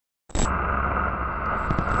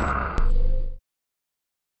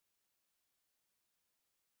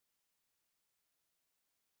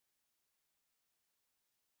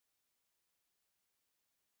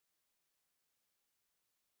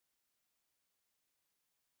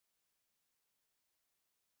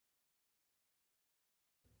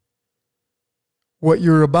What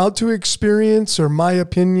you're about to experience are my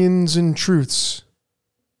opinions and truths.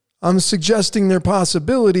 I'm suggesting they're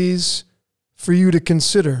possibilities for you to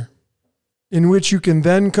consider, in which you can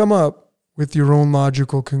then come up with your own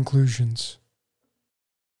logical conclusions.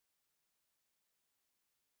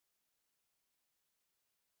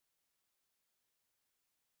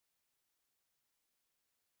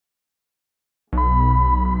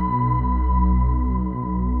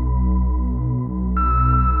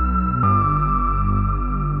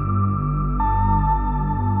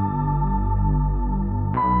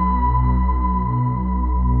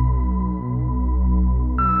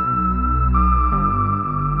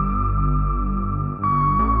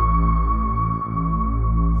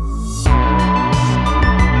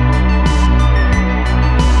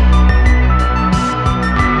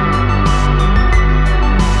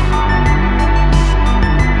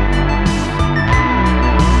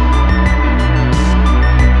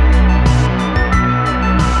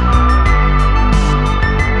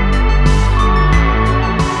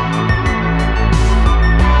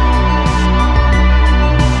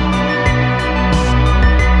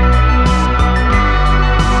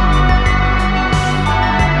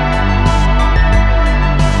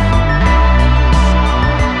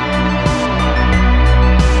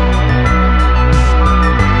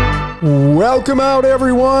 Welcome out,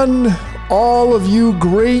 everyone. All of you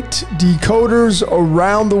great decoders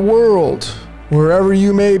around the world, wherever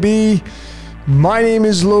you may be. My name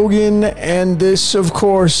is Logan, and this, of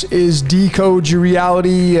course, is Decode Your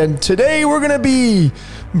Reality. And today we're going to be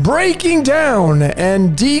breaking down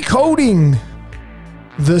and decoding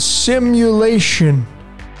the simulation.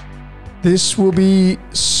 This will be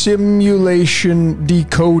Simulation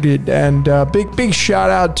Decoded. And big shout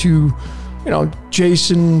out to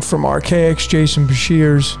Jason from Archaics, Jason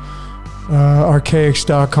Bashir's,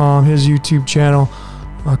 archaics.com, his YouTube channel,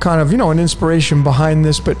 kind of, an inspiration behind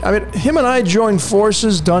this. But I mean, him and I joined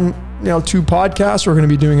forces, done, 2 podcasts. We're going to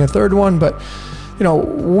be doing a third one, but,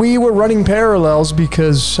 we were running parallels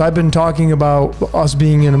because I've been talking about us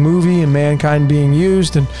being in a movie and mankind being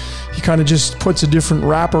used, and he kind of just puts a different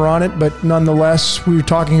wrapper on it. But nonetheless, we were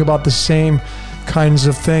talking about the same kinds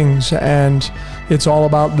of things, and it's all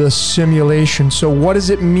about the simulation. So what does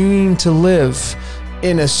it mean to live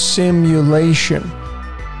in a simulation?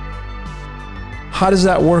 How does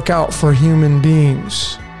that work out for human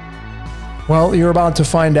beings? Well, you're about to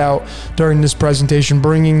find out during this presentation,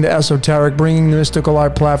 bringing the esoteric, bringing the mystical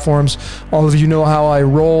art platforms. All of you know how I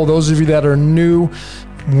roll. Those of you that are new,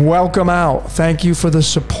 welcome out. Thank you for the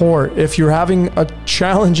support. If you're having a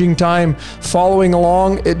challenging time following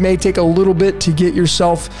along, it may take a little bit to get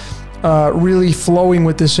yourself really flowing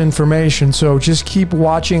with this information. So just keep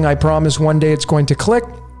watching. I promise one day it's going to click,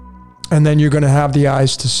 and then you're going to have the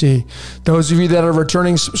eyes to see. Those of you that are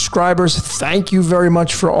returning subscribers, thank you very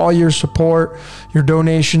much for all your support, your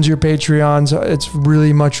donations, your Patreons. It's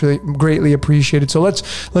really greatly appreciated. So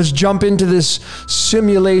let's jump into this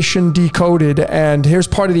Simulation Decoded, and here's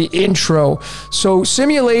part of the intro. So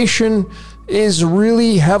simulation is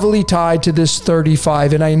really heavily tied to this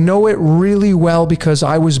 35, and I know it really well because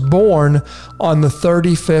I was born on the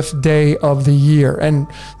 35th day of the year, and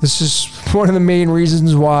this is one of the main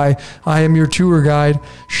reasons why I am your tour guide,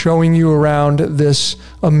 showing you around this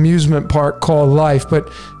amusement park called life.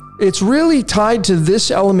 But it's really tied to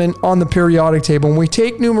this element on the periodic table. When we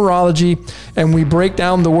take numerology and we break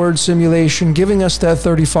down the word simulation, giving us that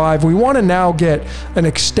 35, we want to now get an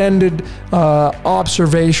extended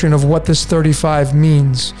observation of what this 35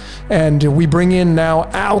 means. And we bring in now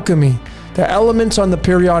alchemy, the elements on the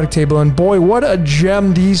periodic table. And boy, what a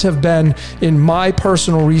gem these have been in my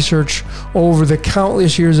personal research over the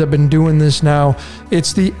countless years I've been doing this now.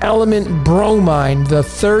 It's the element bromine, the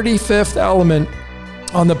 35th element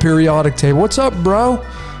on the periodic table. What's up, bro?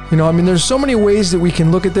 There's so many ways that we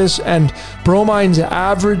can look at this, and bromine's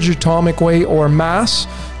average atomic weight or mass,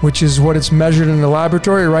 which is what it's measured in the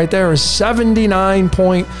laboratory right there, is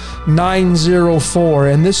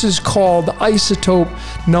 79.904. And this is called isotope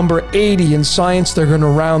number 80. In science, they're going to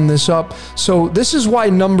round this up. So this is why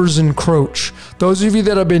numbers encroach. Those of you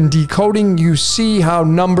that have been decoding, you see how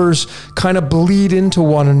numbers kind of bleed into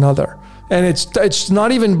one another. And it's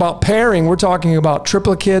not even about pairing. We're talking about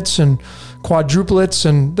triplicates and quadruplets,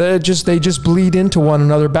 and they just bleed into one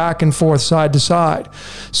another, back and forth, side to side.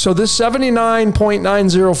 So this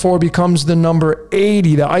 79.904 becomes the number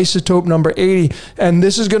 80, the isotope number 80, and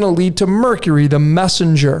this is going to lead to Mercury, the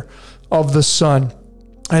messenger of the sun,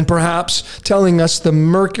 and perhaps telling us the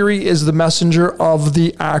Mercury is the messenger of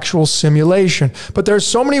the actual simulation. But there's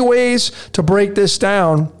so many ways to break this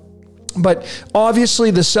down. But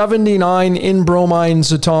obviously the 79 in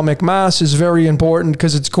bromine's atomic mass is very important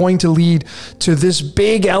because it's going to lead to this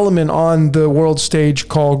big element on the world stage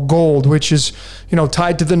called gold, which is,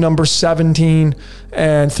 tied to the number 17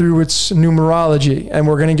 and through its numerology. And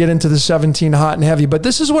we're going to get into the 17 hot and heavy. But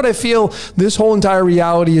this is what I feel this whole entire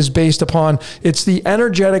reality is based upon. It's the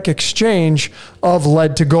energetic exchange of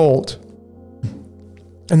lead to gold.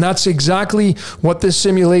 And that's exactly what this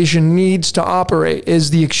simulation needs to operate,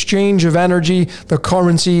 is the exchange of energy, the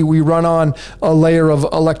currency. We run on a layer of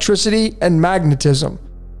electricity and magnetism.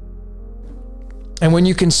 And when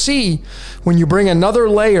you can see, when you bring another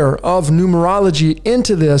layer of numerology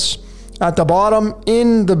into this, at the bottom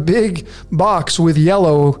in the big box with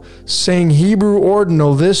yellow saying Hebrew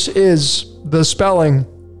ordinal, this is the spelling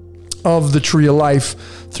of the tree of life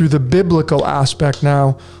through the biblical aspect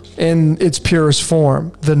now, in its purest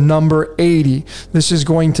form, the number 80. This is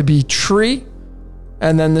going to be tree,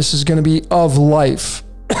 and then this is going to be of life.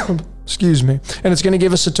 Excuse me. And it's going to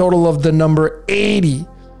give us a total of the number 80.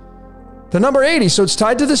 The number 80, so it's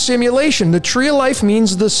tied to the simulation. The tree of life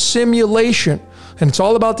means the simulation. And it's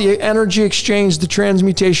all about the energy exchange, the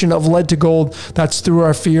transmutation of lead to gold. That's through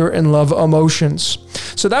our fear and love emotions.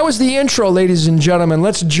 So that was the intro, ladies and gentlemen.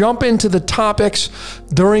 Let's jump into the topics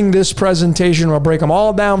during this presentation. I'll break them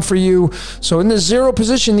all down for you. So in the zero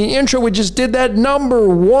position, the intro, we just did that. Number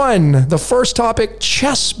 1, the first topic,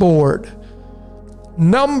 chessboard.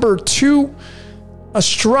 Number 2,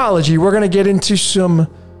 astrology. We're going to get into some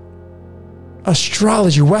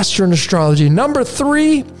astrology, Western astrology. Number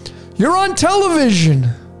 3, you're on television.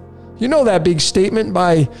 You know that big statement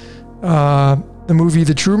by the movie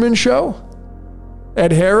The Truman Show?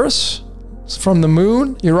 Ed Harris from the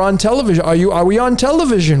moon. You're on television. Are we on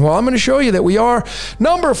television? Well, I'm going to show you that we are.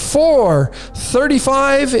 Number 4,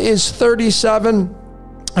 35 is 37.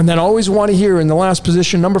 And then always want to hear in the last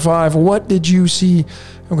position, number 5, what did you see?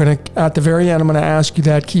 I'm going to, at the very end, I'm going to ask you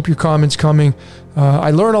that. Keep your comments coming.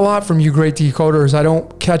 I learn a lot from you great decoders. I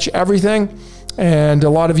don't catch everything. And a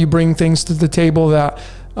lot of you bring things to the table that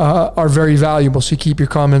are very valuable. So you keep your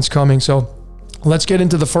comments coming. So let's get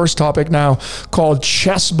into the first topic now, called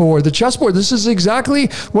chessboard. The chessboard, this is exactly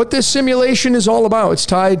what this simulation is all about. It's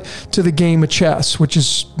tied to the game of chess, which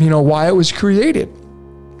is, why it was created.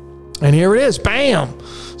 And here it is. Bam!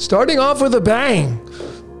 Starting off with a bang.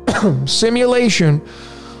 Simulation.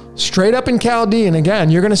 Straight up in Chaldean. Again,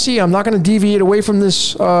 you're going to see, I'm not going to deviate away from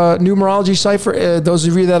this numerology cipher. Those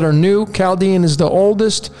of you that are new, Chaldean is the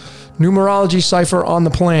oldest numerology cipher on the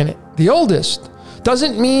planet. The oldest.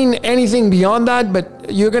 Doesn't mean anything beyond that,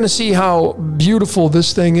 but you're going to see how beautiful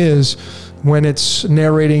this thing is when it's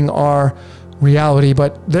narrating our reality.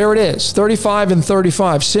 But there it is, 35 and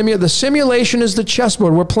 35. The simulation is the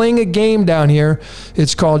chessboard. We're playing a game down here.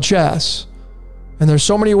 It's called chess. And there's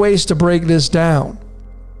so many ways to break this down.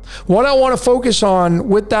 What I want to focus on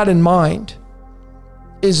with that in mind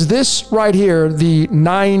is this right here, the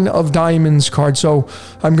 9 of Diamonds card. So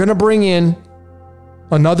I'm going to bring in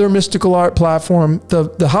another mystical art platform.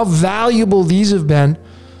 How valuable these have been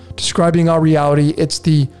describing our reality. It's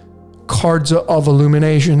the cards of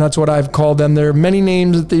illumination. That's what I've called them. There are many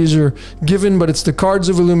names that these are given, but it's the cards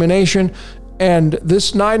of illumination. And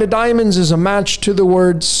this 9 of Diamonds is a match to the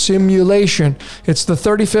word simulation. It's the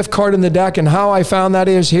 35th card in the deck. And how I found that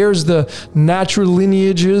is, here's the natural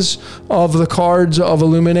lineages of the cards of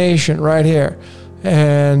illumination right here.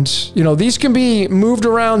 And, these can be moved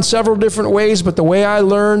around several different ways, but the way I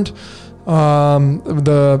learned,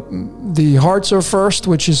 the hearts are first,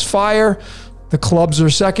 which is fire. The clubs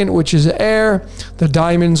are second, which is air. The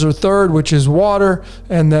diamonds are third, which is water.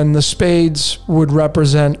 And then the spades would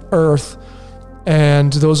represent earth.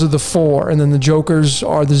 And those are the 4. And then the jokers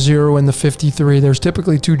are the 0 and the 53. There's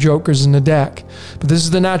typically 2 jokers in the deck. But this is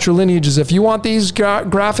the natural lineages. If you want these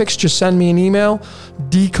graphics, just send me an email,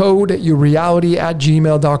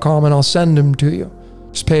 decode@yourreality@gmail.com, and I'll send them to you.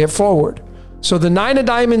 Just pay it forward. So the 9 of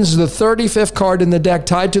Diamonds is the 35th card in the deck,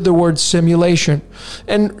 tied to the word simulation.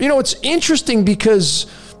 And, it's interesting because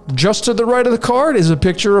just to the right of the card is a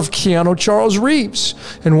picture of Keanu Charles Reeves.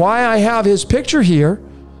 And why I have his picture here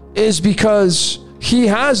is because he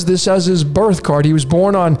has this as his birth card. He was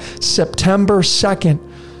born on September 2nd,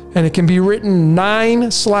 and it can be written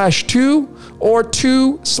 9/2 or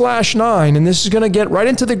 2/9. And this is going to get right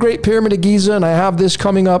into the Great Pyramid of Giza, and I have this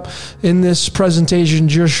coming up in this presentation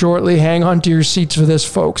just shortly. Hang on to your seats for this,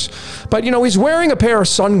 folks. But, he's wearing a pair of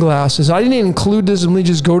sunglasses. I didn't include this. Let me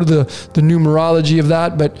just go to the numerology of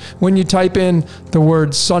that. But when you type in the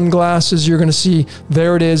word sunglasses, you're going to see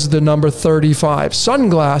there it is, the number 35.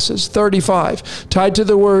 Sunglasses, 35, tied to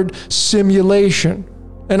the word simulation.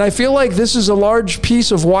 And I feel like this is a large piece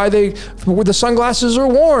of why the sunglasses are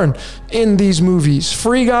worn in these movies.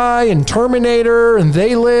 Free Guy and Terminator and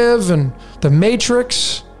They Live and The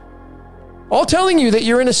Matrix. All telling you that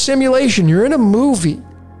you're in a simulation. You're in a movie.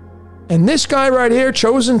 And this guy right here,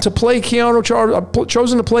 chosen to play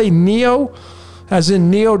Neo, as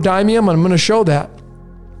in neodymium. I'm going to show that.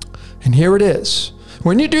 And here it is.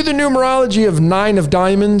 When you do the numerology of 9 of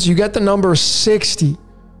diamonds, you get the number 60.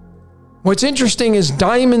 What's interesting is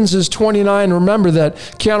diamonds is 29. Remember that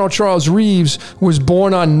Keanu Charles Reeves was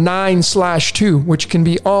born on 9/2, which can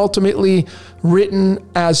be ultimately written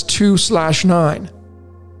as 2/9.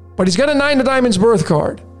 But he's got a 9 of diamonds birth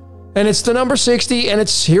card. And it's the number 60, and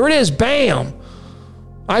here it is, bam!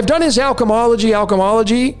 I've done his alchemology.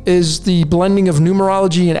 Alchemology is the blending of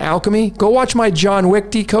numerology and alchemy. Go watch my John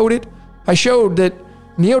Wick Decoded. I showed that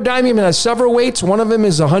neodymium has several weights. One of them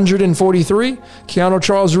is 143. Keanu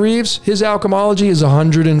Charles Reeves, his alchemology is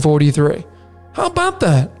 143. How about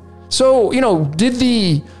that? So, did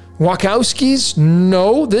the Wachowskis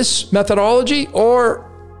know this methodology, or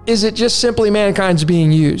is it just simply mankind's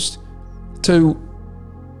being used to,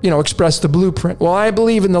 express the blueprint? Well, I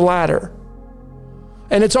believe in the latter.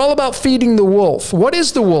 And it's all about feeding the wolf. What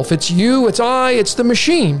is the wolf? It's you, it's I, it's the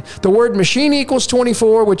machine. The word machine equals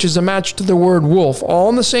 24, which is a match to the word wolf, all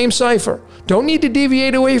in the same cipher. Don't need to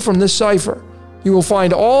deviate away from this cipher. You will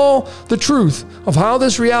find all the truth of how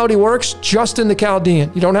this reality works just in the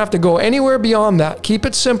Chaldean. You don't have to go anywhere beyond that. Keep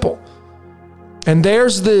it simple. And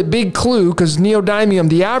there's the big clue, because neodymium,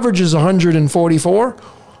 the average is 144.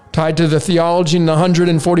 Tied to the theology in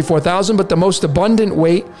 144,000, but the most abundant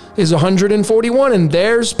weight is 141, and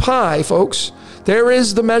there's pi, folks. There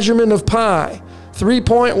is the measurement of pi,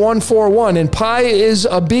 3.141, and pi is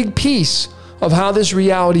a big piece of how this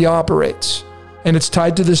reality operates, and it's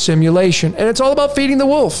tied to the simulation, and it's all about feeding the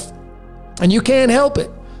wolf, and you can't help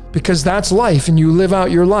it, because that's life, and you live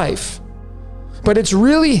out your life. But it's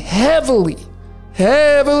really heavily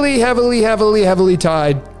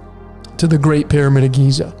tied to the Great Pyramid of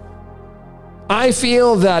Giza. I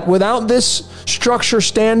feel that without this structure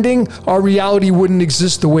standing, our reality wouldn't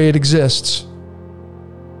exist the way it exists.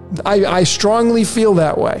 I strongly feel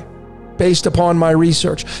that way, based upon my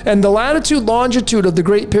research. And the latitude, longitude of the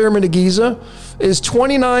Great Pyramid of Giza is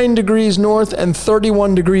 29 degrees north and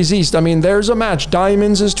 31 degrees east. I mean, there's a match.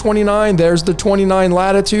 Diamonds is 29. There's the 29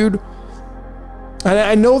 latitude. And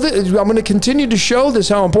I know that I'm going to continue to show this,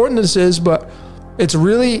 how important this is, but it's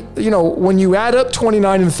really, when you add up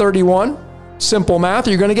 29 and 31, simple math,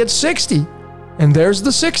 you're going to get 60. And there's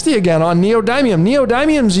the 60 again on neodymium.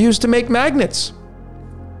 Neodymium's used to make magnets.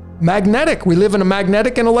 Magnetic. We live in a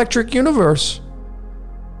magnetic and electric universe.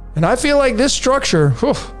 And I feel like this structure,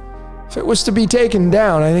 if it was to be taken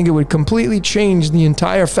down, I think it would completely change the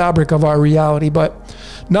entire fabric of our reality. But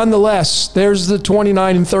nonetheless, there's the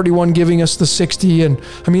 29 and 31 giving us the 60. And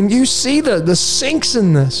I mean, you see the syncs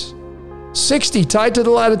in this. 60 tied to the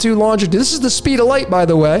latitude, longitude. This is the speed of light, by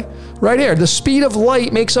the way, right here. The speed of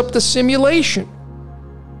light makes up the simulation.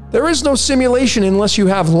 There is no simulation unless you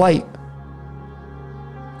have light.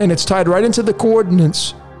 And it's tied right into the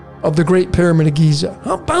coordinates of the Great Pyramid of Giza.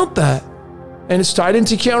 How about that? And it's tied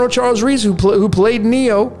into Keanu Charles Reeves, who played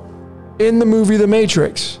Neo in the movie The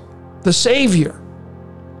Matrix. The Savior.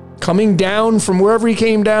 Coming down from wherever he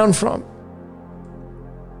came down from.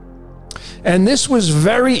 And this was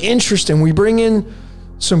very interesting. We bring in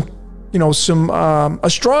some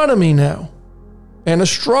astronomy now and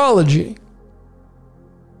astrology.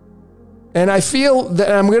 And I feel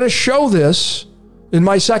that I'm going to show this in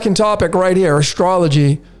my second topic right here,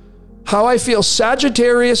 astrology, how I feel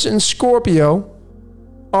Sagittarius and Scorpio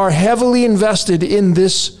are heavily invested in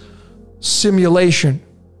this simulation.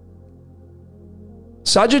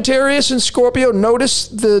 Sagittarius and Scorpio, notice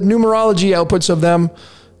the numerology outputs of them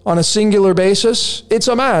on a singular basis. It's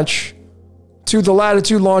a match to the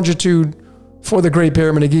latitude, longitude for the Great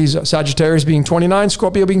Pyramid of Giza. Sagittarius being 29,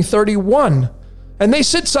 Scorpio being 31. And they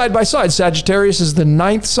sit side by side. Sagittarius is the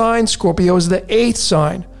 9th sign, Scorpio is the 8th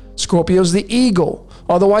sign. Scorpio is the eagle,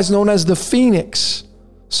 otherwise known as the phoenix.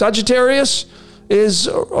 Sagittarius is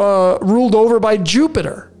ruled over by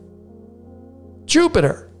Jupiter.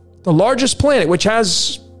 Jupiter, the largest planet, which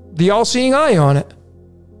has the all-seeing eye on it.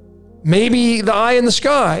 Maybe the eye in the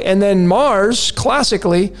sky. And then Mars,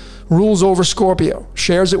 classically, rules over Scorpio,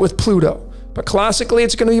 shares it with Pluto. But classically,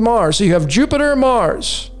 it's going to be Mars. So you have Jupiter and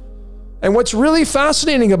Mars. And what's really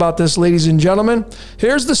fascinating about this, ladies and gentlemen,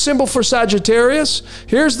 here's the symbol for Sagittarius,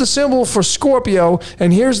 here's the symbol for Scorpio,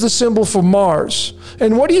 and here's the symbol for Mars.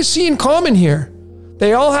 And what do you see in common here?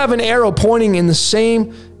 They all have an arrow pointing in the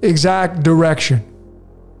same exact direction.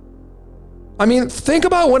 I mean, think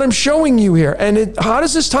about what I'm showing you here. And how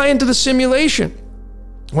does this tie into the simulation?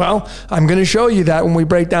 Well, I'm going to show you that when we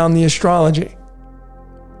break down the astrology.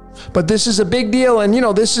 But this is a big deal. And, you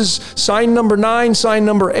know, this is sign number 9, sign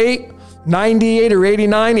number 8, 98 or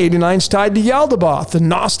 89. 89 is tied to Yaldabaoth, the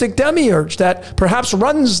Gnostic demiurge that perhaps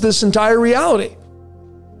runs this entire reality.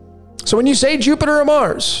 So when you say Jupiter or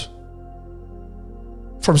Mars,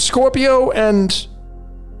 from Scorpio and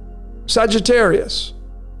Sagittarius,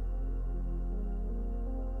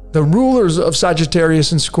 the rulers of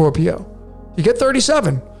Sagittarius and Scorpio, you get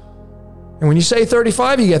 37. And when you say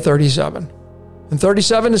 35, you get 37. And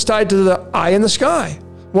 37 is tied to the eye in the sky.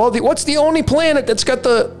 Well, what's the only planet that's got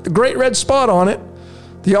the great red spot on it?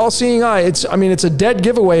 The all-seeing eye. It's a dead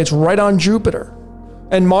giveaway. It's right on Jupiter.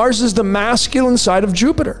 And Mars is the masculine side of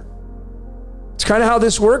Jupiter. It's kind of how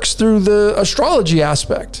this works through the astrology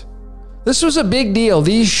aspect. This was a big deal.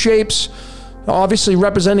 These shapes, obviously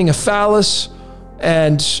representing a phallus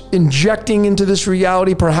and injecting into this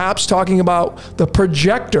reality, perhaps talking about the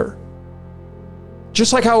projector.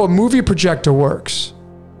 Just like how a movie projector works,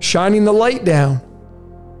 shining the light down.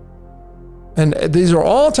 And these are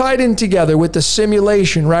all tied in together with the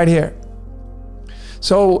simulation right here.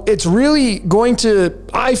 So it's really going to,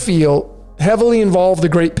 I feel, heavily involve the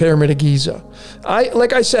Great Pyramid of Giza.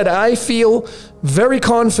 Like I said, I feel very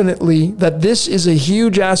confidently that this is a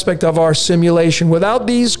huge aspect of our simulation. Without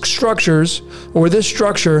these structures or this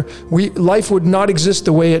structure, life would not exist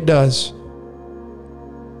the way it does.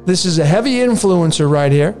 This is a heavy influencer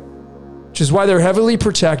right here, which is why they're heavily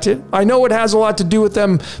protected. I know it has a lot to do with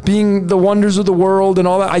them being the wonders of the world and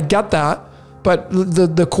all that. I get that. But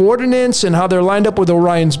the coordinates and how they're lined up with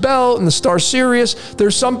Orion's belt and the star Sirius,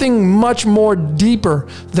 there's something much more deeper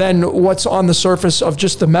than what's on the surface of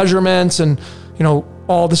just the measurements and, you know,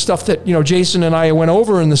 all the stuff that, you know, Jason and I went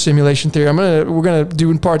over in the simulation theory. We're gonna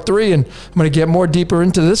do in part 3, and I'm gonna get more deeper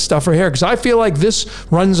into this stuff right here, because I feel like this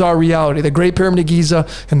runs our reality. The Great Pyramid of Giza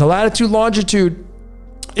and the latitude longitude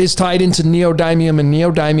is tied into neodymium, and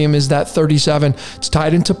neodymium is that 37. It's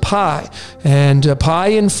tied into pi, and pi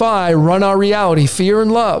and phi run our reality, fear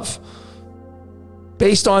and love,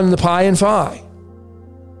 based on the pi and phi.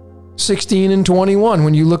 16 and 21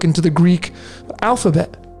 when you look into the Greek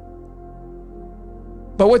alphabet.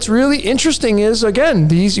 But what's really interesting is, again,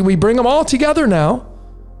 we bring them all together now.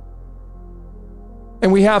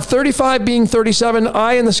 And we have 35 being 37,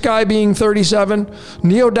 eye in the sky being 37,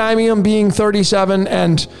 neodymium being 37,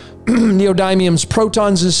 and neodymium's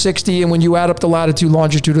protons is 60. And when you add up the latitude,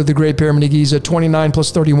 longitude of the Great Pyramid of Giza, 29 plus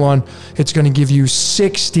 31, it's going to give you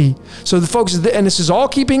 60. So the folks, and this is all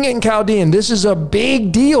keeping it in Chaldean. This is a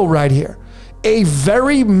big deal right here. A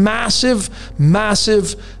very massive,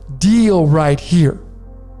 massive deal right here.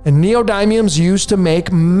 And neodymium's used to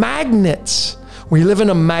make magnets. We live in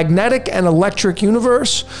a magnetic and electric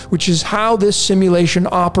universe, which is how this simulation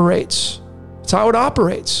operates. It's how it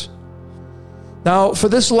operates. Now, for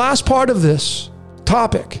this last part of this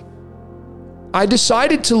topic, I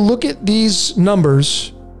decided to look at these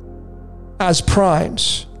numbers as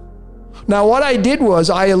primes. Now, what I did was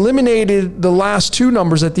I eliminated the last 2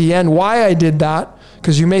 numbers at the end. Why I did that?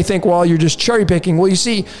 Because you may think, well, you're just cherry picking. Well, you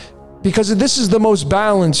see, because this is the most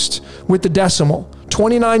balanced with the decimal.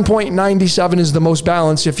 29.97 is the most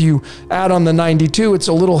balanced. If you add on the 92, it's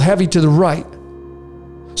a little heavy to the right.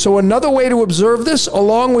 So another way to observe this,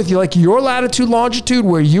 along with your latitude, longitude,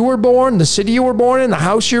 where you were born, the city you were born in, the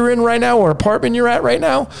house you're in right now, or apartment you're at right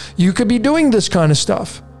now, you could be doing this kind of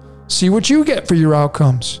stuff. See what you get for your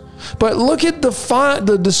outcomes. But look at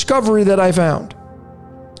the discovery that I found.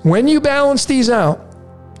 When you balance these out,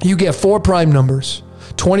 you get 4 prime numbers.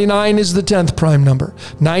 29 is the 10th prime number.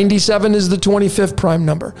 97 is the 25th prime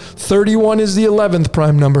number. 31 is the 11th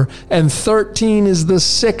prime number. And 13 is the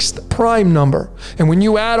 6th prime number. And when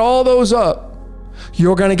you add all those up,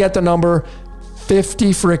 you're going to get the number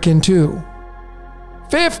 52.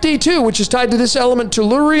 52, which is tied to this element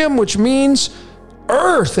tellurium, which means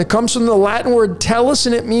earth. It comes from the Latin word tellus,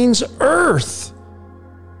 and it means earth.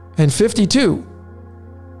 And 52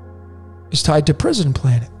 is tied to prison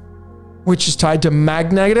planet, which is tied to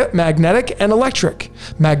magnetic and electric.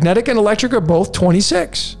 Magnetic and electric are both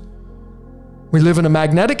 26. We live in a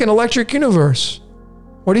magnetic and electric universe.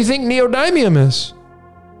 What do you think neodymium is?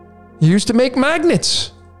 Used to make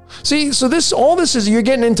magnets. See, so all this is, you're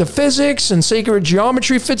getting into physics, and sacred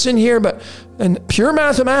geometry fits in here, and pure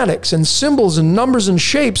mathematics and symbols and numbers and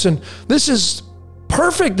shapes, and this is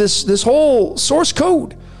perfect, this whole source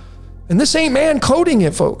code. And this ain't man coding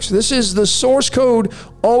it, folks. This is the source code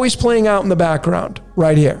always playing out in the background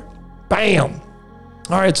right here. Bam.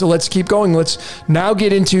 All right, so let's keep going. Let's now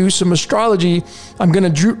get into some astrology. I'm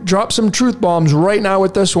going to drop some truth bombs right now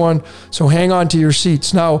with this one, so hang on to your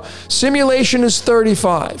seats. Now, simulation is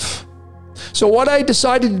 35. So what I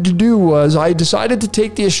decided to do was I decided to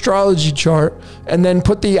take the astrology chart and then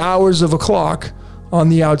put the hours of a clock on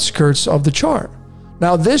the outskirts of the chart.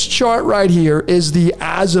 Now, this chart right here is the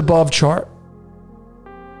as above chart.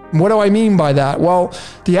 What do I mean by that? Well,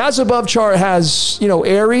 the as above chart has,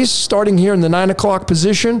 Aries starting here in the 9 o'clock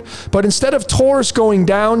position, but instead of Taurus going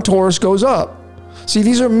down, Taurus goes up. See,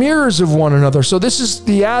 these are mirrors of one another. So this is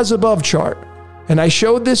the as above chart. And I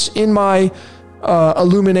showed this in my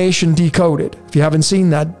illumination Decoded. If you haven't seen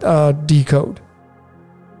that, decode.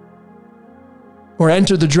 Or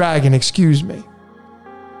Enter the Dragon, excuse me.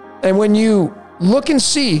 And when you look and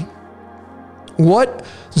see what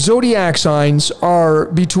zodiac signs are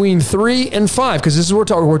between 3 and 5, because this is what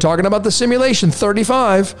we're talking about, the simulation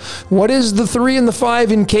 35. What is the 3 and the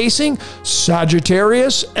 5 encasing?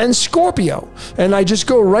 Sagittarius and Scorpio. And I just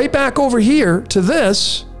go right back over here to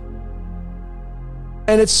this,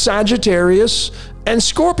 and it's Sagittarius and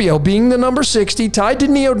Scorpio being the number 60, tied to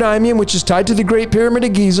neodymium, which is tied to the Great Pyramid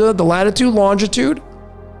of Giza, the latitude, longitude,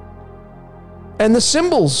 and the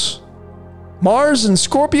symbols. Mars and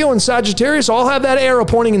Scorpio and Sagittarius all have that arrow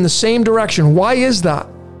pointing in the same direction. Why is that?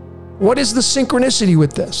 What is the synchronicity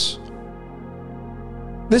with this?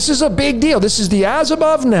 This is a big deal. This is the as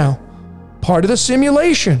above now, part of the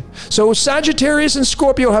simulation. So Sagittarius and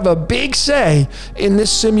Scorpio have a big say in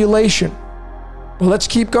this simulation. Well, let's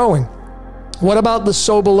keep going. What about the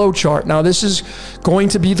so below chart? Now, this is going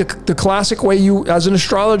to be the classic way you, as an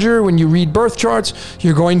astrologer, when you read birth charts,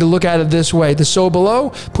 you're going to look at it this way. The so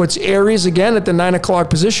below puts Aries again at the 9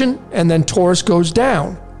 o'clock position, and then Taurus goes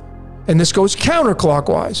down. And this goes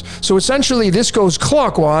counterclockwise. So essentially, this goes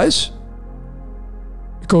clockwise.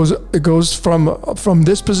 It goes from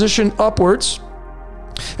this position upwards,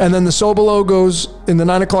 and then the so below goes in the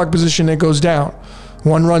 9 o'clock position, it goes down.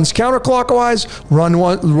 One runs counterclockwise,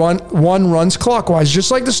 one runs clockwise, just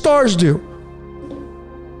like the stars do.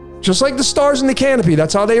 Just like the stars in the canopy,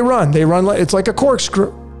 that's how they run. They run, it's like a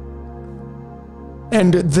corkscrew.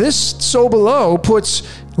 And this so below puts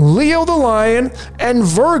Leo the lion and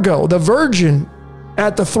Virgo, the virgin,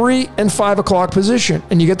 at the 3 and 5 o'clock position.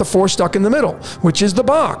 And you get the 4 stuck in the middle, which is the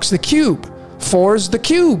box, the cube. 4 is the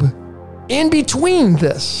cube in between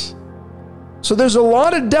this. So there's a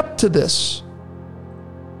lot of depth to this.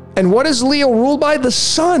 And what is Leo ruled by? The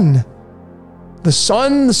sun. The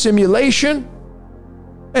sun, the simulation.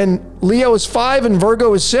 And Leo is 5 and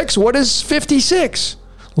Virgo is 6. What is 56?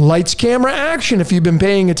 Lights, camera, action, if you've been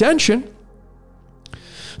paying attention.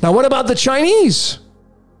 Now, what about the Chinese?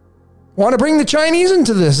 Want to bring the Chinese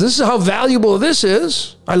into this? This is how valuable this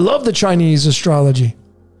is. I love the Chinese astrology.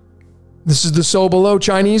 This is the so below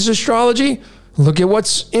Chinese astrology. Look at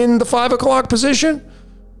what's in the 5 o'clock position.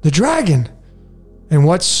 The dragon. And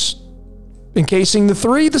what's encasing the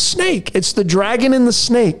 3? The snake. It's the dragon and the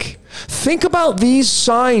snake. Think about these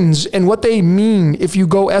signs and what they mean if you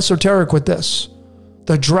go esoteric with this.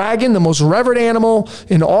 The dragon, the most revered animal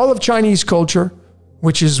in all of Chinese culture,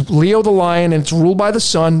 which is Leo the lion, and it's ruled by the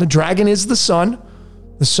sun. The dragon is the sun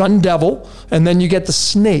devil. And then you get the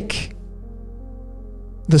snake,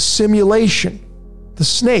 the simulation, the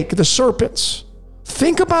snake, the serpents.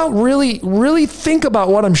 Think about, really think about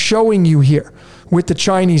what I'm showing you here. With the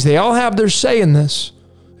Chinese, they all have their say in this.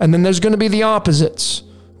 And then there's going to be the opposites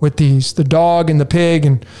with these, the dog and the pig,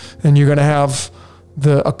 and you're going to have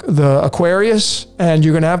the Aquarius, and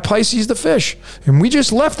you're going to have Pisces, the fish. And we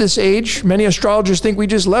just left this age. Many astrologers think we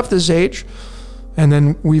just left this age, and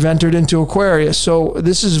then we've entered into Aquarius. So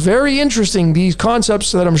this is very interesting. These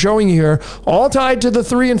concepts that I'm showing you here, all tied to the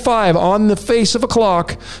 3 and 5 on the face of a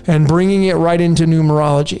clock and bringing it right into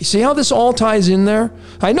numerology. See how this all ties in there?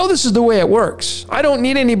 I know this is the way it works. I don't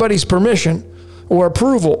need anybody's permission or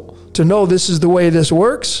approval to know this is the way this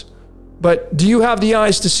works. But do you have the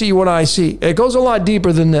eyes to see what I see? It goes a lot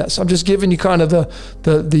deeper than this. I'm just giving you kind of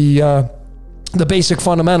the basic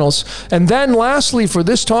fundamentals. And then lastly, for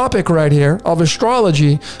this topic right here of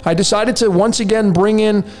astrology, I decided to once again bring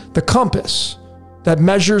in the compass that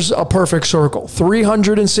measures a perfect circle,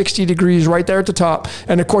 360 degrees right there at the top.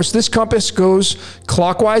 And of course, this compass goes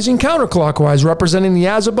clockwise and counterclockwise, representing the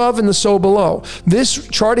as above and the so below. This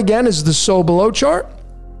chart again is the so below chart,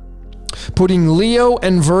 putting Leo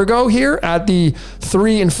and Virgo here at the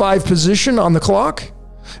 3 and 5 position on the clock.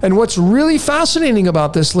 And what's really fascinating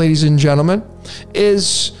about this, ladies and gentlemen,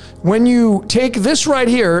 is when you take this right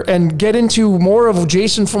here and get into more of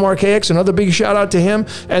Jason from Archaics, another big shout out to him,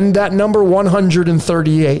 and that number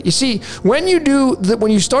 138. You see, when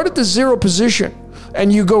you start at the 0 position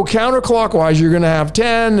and you go counterclockwise, you're going to have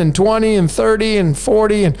 10 and 20 and 30 and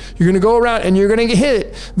 40, and you're going to go around and you're going to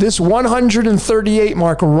hit this 138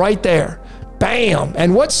 mark right there. Bam.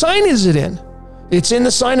 And what sign is it in? It's in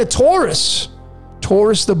the sign of Taurus.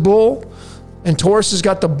 Taurus the bull, and Taurus has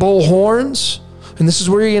got the bull horns, and this is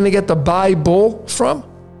where you're going to get the bi-bull from.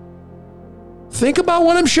 Think about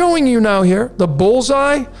what I'm showing you now here. The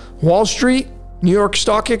bullseye, Wall Street, New York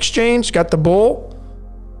Stock Exchange, got the bull.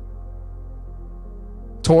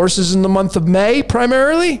 Taurus is in the month of May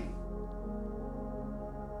primarily.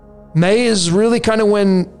 May is really kind of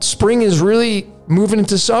when spring is really moving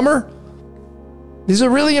into summer. These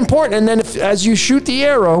are really important. And then as you shoot the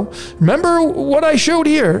arrow, remember what I showed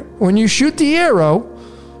here. When you shoot the arrows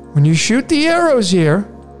here,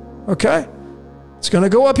 okay, it's going to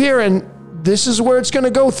go up here, and this is where it's going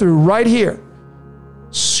to go through right here.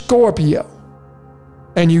 Scorpio.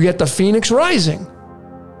 And you get the Phoenix rising,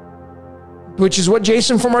 which is what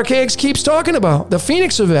Jason from Archaics keeps talking about. The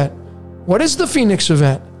Phoenix event. What is the Phoenix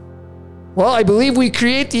event? Well, I believe we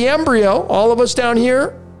create the embryo, all of us down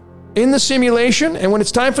here, in the simulation, and when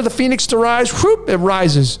it's time for the Phoenix to rise, whoop, it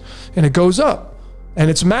rises and it goes up, and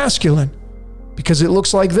it's masculine because it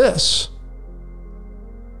looks like this.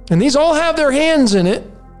 And these all have their hands in it,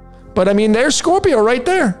 but I mean, there's Scorpio right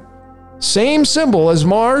there. Same symbol as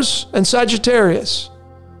Mars and Sagittarius.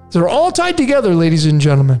 They're all tied together, ladies and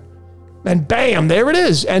gentlemen. And bam, there it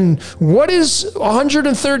is. And what is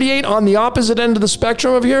 138 on the opposite end of the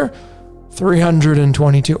spectrum of here?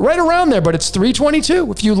 322, right around there, but it's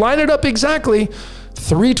 322. If you line it up exactly,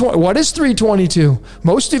 320. What is 322?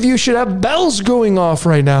 Most of you should have bells going off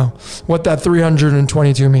right now, what that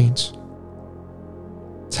 322 means.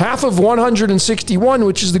 It's half of 161,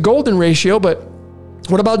 which is the golden ratio, but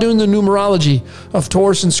what about doing the numerology of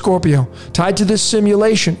Taurus and Scorpio tied to this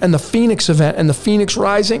simulation and the Phoenix event and the Phoenix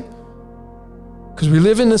rising? Because we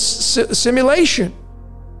live in this simulation.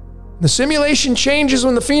 The simulation changes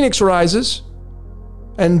when the Phoenix rises.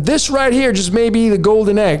 And this right here just may be the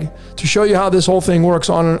golden egg to show you how this whole thing works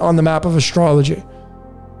on the map of astrology.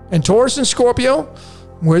 And Taurus and Scorpio,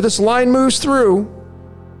 where this line moves through,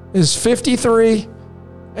 is 53.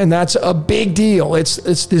 And that's a big deal.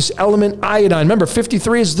 It's this element iodine. Remember,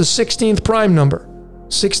 53 is the 16th prime number.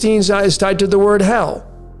 16 is tied to the word hell.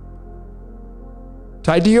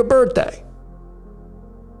 Tied to your birthday.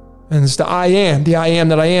 And it's the I am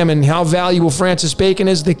that I am, and how valuable Francis Bacon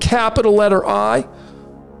is. The capital letter I,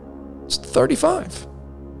 it's 35.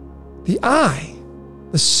 The I,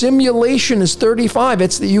 the simulation is 35.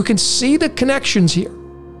 It's that you can see the connections here.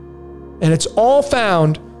 And it's all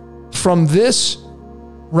found from this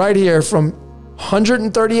right here, from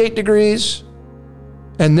 138 degrees.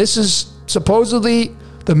 And this is supposedly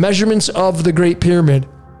the measurements of the Great Pyramid.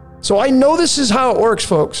 So I know this is how it works,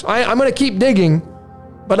 folks. I'm going to keep digging.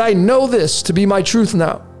 But I know this to be my truth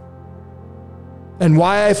now. And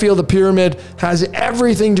why I feel the pyramid has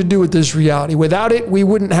everything to do with this reality. Without it, we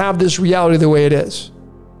wouldn't have this reality the way it is.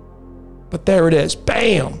 But there it is.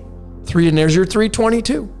 Bam! 3, and there's your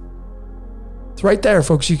 322. It's right there,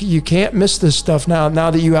 folks. You can't miss this stuff now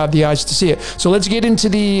that you have the eyes to see it. So let's get into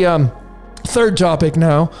the third topic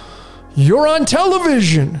now. You're on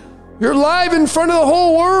television. You're live in front of the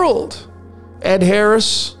whole world. Ed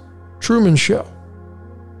Harris, Truman Show.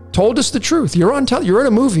 Told us the truth. You're in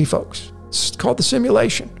a movie, folks. It's called The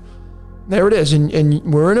Simulation. There it is. And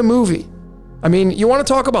we're in a movie. I mean, you want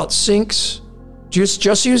to talk about syncs?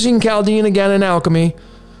 Just using Chaldean again in alchemy.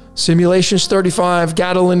 Simulation is 35.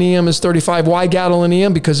 Gadolinium is 35. Why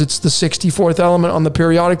gadolinium? Because it's the 64th element on the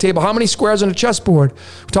periodic table. How many squares on a chessboard?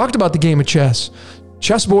 We talked about the game of chess.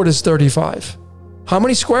 Chessboard is 35. How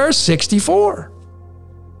many squares? 64.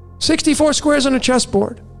 64 squares on a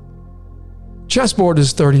chessboard. Chessboard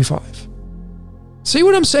is 35. See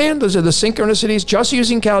what I'm saying? Those are the synchronicities. Just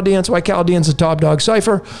using Chaldean. That's why Chaldean's a top dog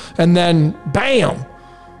cipher. And then, bam,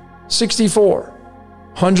 64.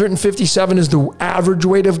 157 is the average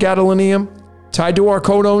weight of gadolinium. Tied to our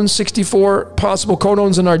codons, 64 possible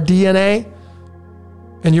codons in our DNA.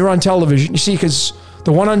 And you're on television. You see, because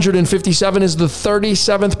the 157 is the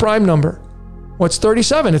 37th prime number. What's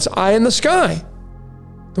 37? It's eye in the sky.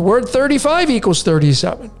 The word 35 equals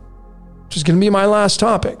 37. Which is going to be my last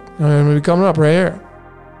topic. I'm going to be coming up right here.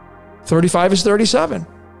 35 is 37.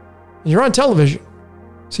 And you're on television.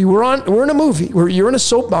 See, we're in a movie. You're in a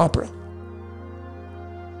soap opera.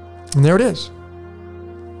 And there it is.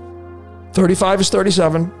 35 is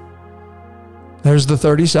 37. There's the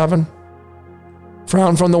 37.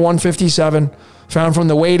 Found from the 157. Found from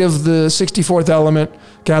the weight of the 64th element.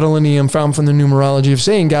 Gadolinium. Found from the numerology of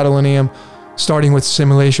saying gadolinium. Starting with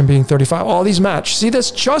simulation being 35. All these match. See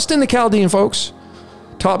this just in the Chaldean, folks.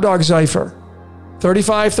 Top Dog Cypher.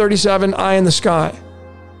 35, 37, eye in the sky.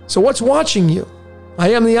 So what's watching you? I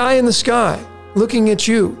am the eye in the sky, looking at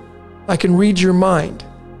you. I can read your mind.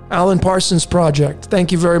 Alan Parsons Project.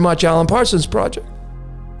 Thank you very much, Alan Parsons Project.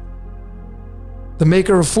 The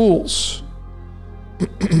maker of fools.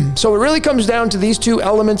 So it really comes down to these two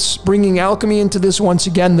elements, bringing alchemy into this once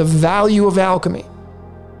again. The value of alchemy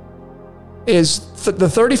is the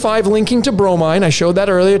 35 linking to bromine. I showed that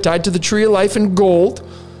earlier, tied to the tree of life and gold.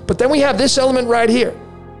 But then we have this element right here,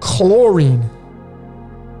 chlorine.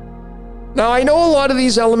 Now, I know a lot of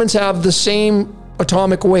these elements have the same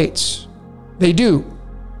atomic weights. They do.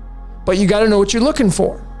 But you got to know what you're looking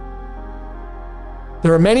for.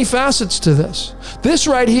 There are many facets to this. This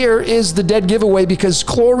right here is the dead giveaway because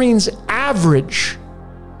chlorine's average,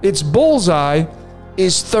 its bullseye,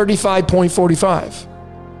 is 35.45.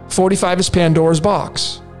 45 is Pandora's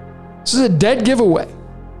box. This is a dead giveaway.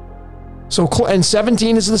 So, and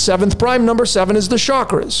 17 is the seventh prime number. 7 is the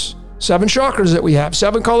chakras. 7 chakras that we have.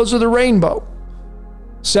 7 colors of the rainbow.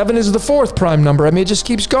 7 is the fourth prime number. I mean, it just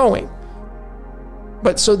keeps going.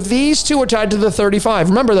 But so these two are tied to the 35.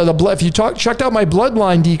 Remember that if you checked out my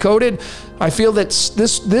bloodline decoded, I feel that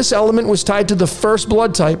this element was tied to the first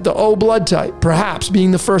blood type, the O blood type, perhaps being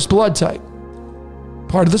the first blood type.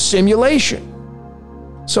 Part of the simulation.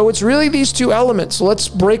 So it's really these two elements. So let's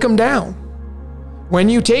break them down. When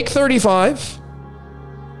you take 35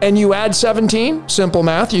 and you add 17, simple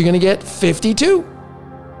math, you're going to get 52.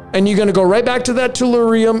 And you're going to go right back to that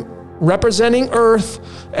tellurium representing Earth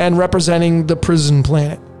and representing the prison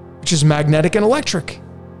planet, which is magnetic and electric.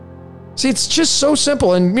 See, it's just so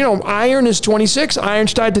simple. And, you know, iron is 26.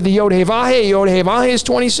 Iron's tied to the Yod-Heh-Vah-Heh. Yod-Heh-Vah-Heh is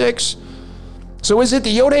 26. So is it the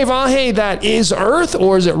Yod-Heh-Vah-Heh that is Earth,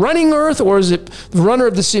 or is it running Earth, or is it the runner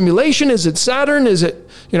of the simulation? Is it Saturn? Is it,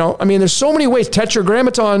 you know, I mean, there's so many ways.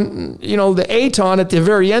 Tetragrammaton, you know, the aton at the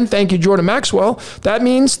very end. Thank you, Jordan Maxwell. That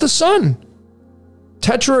means the sun.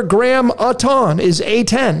 Tetragrammaton is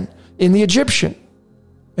A10 in the Egyptian.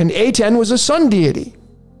 And A10 was a sun deity.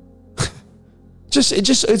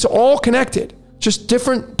 It's all connected. Just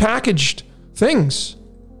different packaged things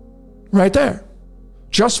right there.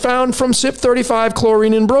 Just found from SIP 35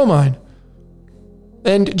 chlorine and bromine.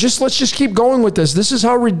 And let's just keep going with this. This is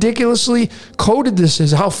how ridiculously coded this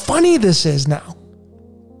is, how funny this is now.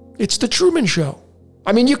 It's the Truman Show.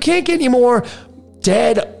 I mean, you can't get any more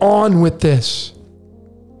dead on with this.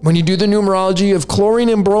 When you do the numerology of chlorine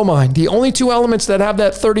and bromine, the only two elements that have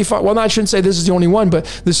that 35, well, I shouldn't say this is the only one, but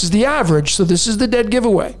this is the average. So this is the dead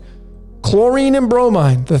giveaway. Chlorine and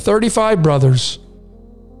bromine, the 35 brothers,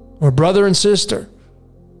 or brother and sister,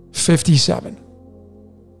 57.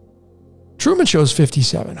 Truman Show's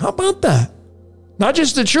 57. How about that? Not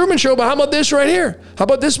just the Truman Show, but how about this right here? How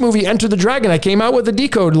about this movie, Enter the Dragon? I came out with a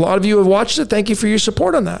decode. A lot of you have watched it. Thank you for your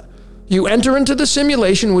support on that. You enter into the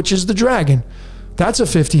simulation, which is the dragon. That's a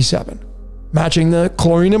 57, matching the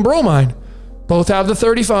chlorine and bromine. Both have the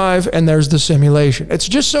 35, and there's the simulation. It's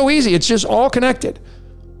just so easy. It's just all connected.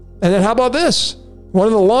 And then how about this? One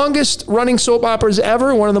of the longest running soap operas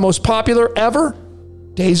ever, one of the most popular ever,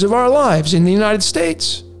 Days of Our Lives in the United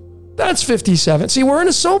States. That's 57. See, we're in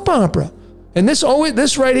a soap opera. And this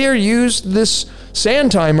right here used this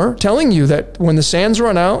sand timer telling you that when the sands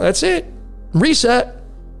run out, that's it. Reset.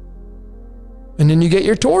 And then you get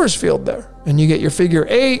your Taurus field there. And you get your figure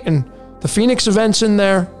 8 and the Phoenix events in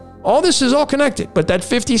there. All this is all connected. But that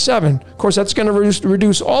 57, of course, that's going to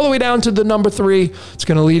reduce all the way down to the number 3. It's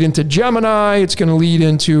going to lead into Gemini. It's going to lead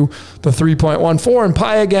into the 3.14 and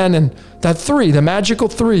pi again. And that 3, the magical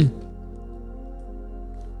 3.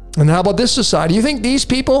 And how about this society? You think these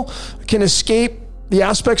people can escape the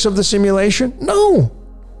aspects of the simulation? No.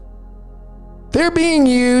 They're being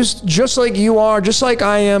used just like you are, just like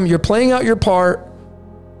I am. You're playing out your part.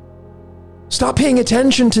 Stop paying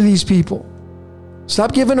attention to these people.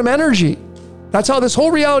 Stop giving them energy. That's how this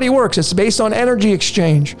whole reality works. It's based on energy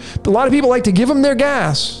exchange. But a lot of people like to give them their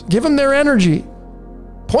gas, give them their energy.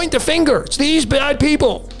 Point the finger. It's these bad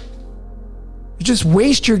people. You just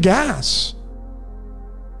waste your gas.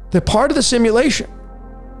 They're part of the simulation.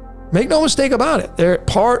 Make no mistake about it. They're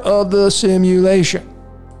part of the simulation.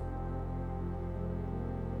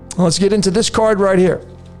 Let's get into this card right here,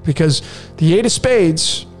 because the 8 of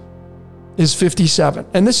spades is 57.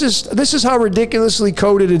 And this is how ridiculously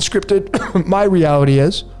coded and scripted my reality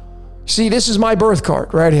is. See, this is my birth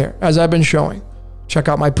card right here, as I've been showing. Check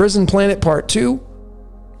out my prison planet part 2.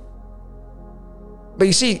 But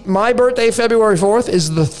you see, my birthday, February 4th,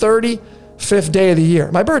 is the 35th day of the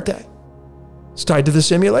year. My birthday. It's tied to the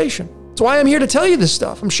simulation. That's why I'm here to tell you this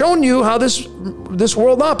stuff. I'm showing you how this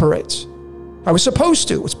world operates. I was supposed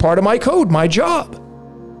to. It's part of my code, my job.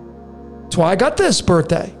 That's why I got this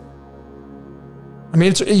birthday. I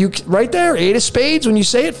mean, it's you right there, 8 of spades. When you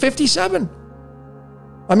say it, 57.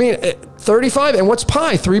 I mean, 35. And what's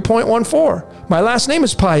pi? 3.14. My last name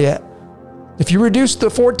is Payette. If you reduce the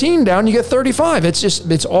 14 down, you get 35.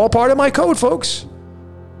 It's all part of my code, folks.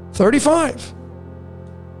 35.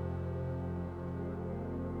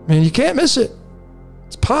 I mean, you can't miss it.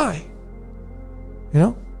 It's pi. You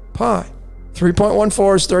know, pi.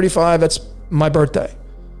 3.14 is 35. That's my birthday.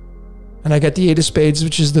 And I get the 8 of spades,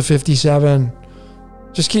 which is the 57.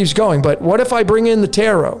 Just keeps going. But what if I bring in the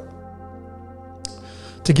tarot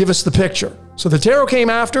to give us the picture? So the tarot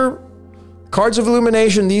came after. Cards of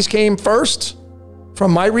illumination, these came first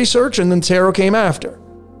from my research, and then tarot came after.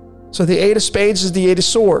 So the 8 of spades is the 8 of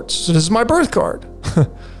swords. So this is my birth card.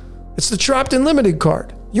 It's the trapped and limited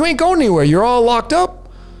card. You ain't going anywhere. You're all locked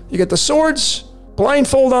up. You get the swords,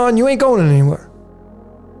 blindfold on. You ain't going anywhere.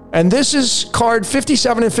 And this is card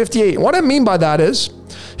 57 and 58. What I mean by that is,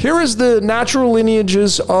 here is the natural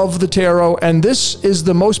lineages of the tarot, and this is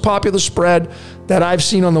the most popular spread that I've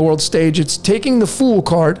seen on the world stage. It's taking the Fool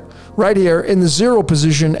card right here in the 0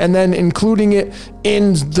 position and then including it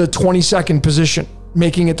in the 22nd position,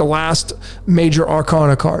 making it the last major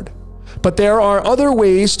arcana card. But there are other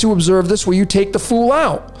ways to observe this where you take the Fool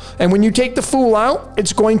out. And when you take the Fool out,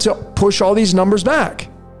 it's going to push all these numbers back.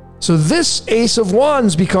 So this Ace of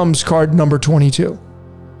Wands becomes card number 22.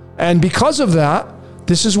 And because of that,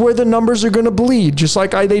 this is where the numbers are going to bleed, just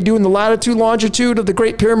like they do in the latitude, longitude of the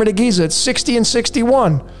Great Pyramid of Giza. It's 60 and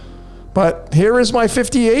 61. But here is my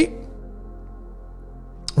 58,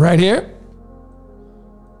 right here.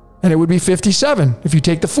 And it would be 57 if you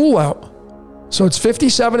take the Fool out. So it's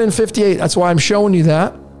 57 and 58. That's why I'm showing you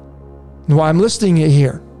that, and why I'm listing it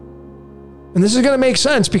here. And this is going to make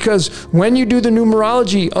sense because when you do the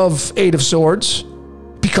numerology of 8 of Swords,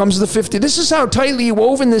 it becomes the 50. This is how tightly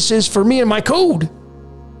woven this is for me and my code.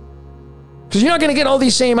 Because you're not going to get all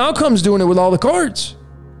these same outcomes doing it with all the cards.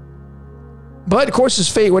 But of course, as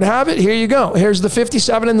fate would have it, here you go. Here's the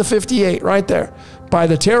 57 and the 58 right there by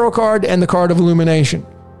the tarot card and the card of illumination.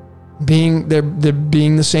 They're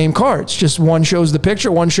being the same cards. Just one shows the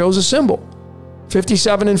picture, one shows a symbol.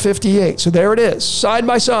 57 and 58. So there it is, side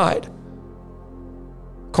by side.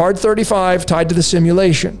 Card 35 tied to the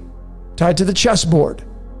simulation, tied to the chessboard.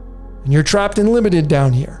 And you're trapped and limited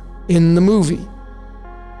down here in the movie.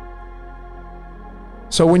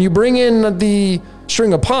 So when you bring in the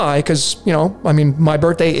string of pi, because, you know, I mean, my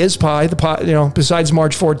birthday is pi, you know, besides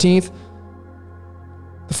March 14th.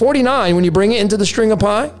 The 49, when you bring it into the string of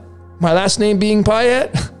pi, my last name being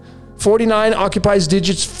Payette, 49 occupies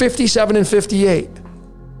digits 57 and 58.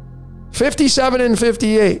 57 and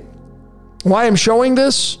 58. Why I'm showing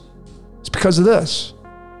this is because of this.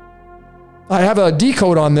 I have a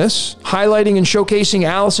decode on this, highlighting and showcasing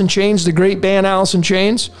Alice in Chains, the great band Alice in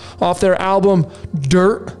Chains, off their album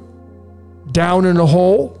Dirt, Down in a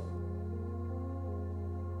Hole.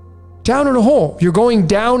 Down in a hole. You're going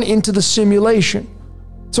down into the simulation.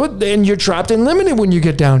 So then you're trapped and limited when you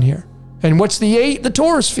get down here. And what's the 8? The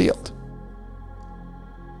Taurus field.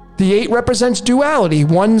 The 8 represents duality,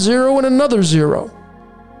 1 0 and another 0.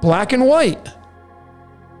 Black and white.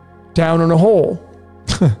 Down in a hole.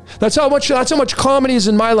 That's how much comedy is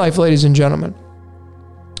in my life, ladies and gentlemen.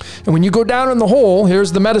 And when you go down in the hole,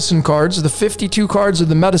 here's the medicine cards, the 52 cards of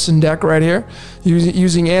the medicine deck right here,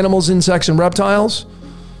 using animals, insects, and reptiles.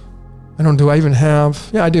 Do I even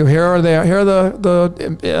have? Yeah, I do. Here are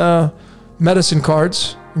the medicine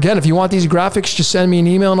cards. Again, if you want these graphics, just send me an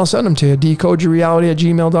email and I'll send them to you.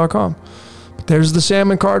 decodeyourreality@gmail.com. But there's the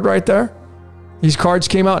salmon card right there. These cards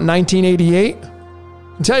came out in 1988.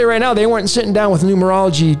 I can tell you right now, they weren't sitting down with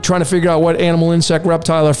numerology trying to figure out what animal, insect,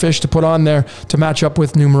 reptile, or fish to put on there to match up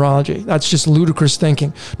with numerology. That's just ludicrous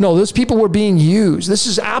thinking. No, those people were being used. This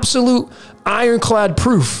is absolute ironclad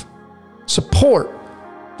proof, support,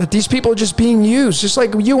 that these people are just being used, just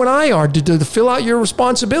like you and I are, to fill out your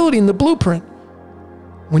responsibility in the blueprint.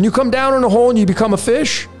 When you come down in a hole and you become a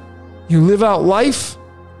fish, you live out life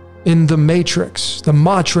in the matrix, the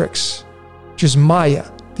matrix, which is Maya,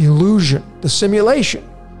 the illusion, the simulation.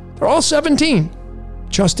 They're all 17,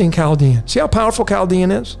 just in Chaldean. See how powerful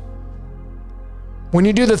Chaldean is? When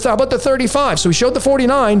you do how about the 35? So we showed the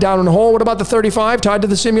 49 down in the hole. What about the 35 tied to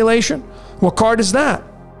the simulation? What card is that?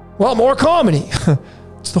 Well, more comedy.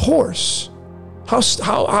 It's the horse.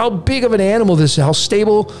 How big of an animal this is, how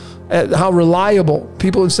stable, how reliable.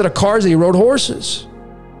 People, instead of cars, they rode horses.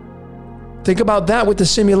 Think about that with the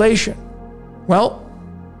simulation. Well,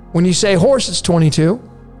 when you say horse, it's 22.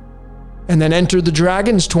 And then enter the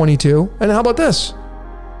dragon's 22. And how about this?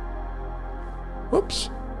 Whoops.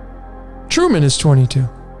 Truman is 22. You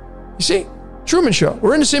You see? Truman Show.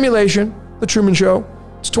 We're in a simulation, the Truman Show.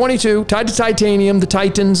 It's 22, tied to titanium, the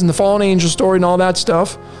Titans, and the fallen angel story and all that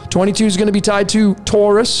stuff. 22 is going to be tied to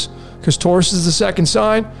Taurus, because Taurus is the second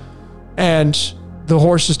sign. And the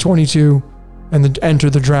horse is 22, and the Enter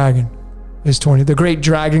the Dragon is 20. The great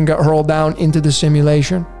dragon got hurled down into the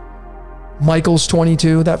simulation. Michael's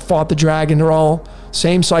 22, that fought the dragon. They're all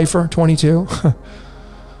same cipher, 22.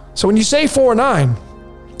 So when you say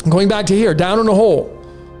 4-9, going back to here, down in the hole.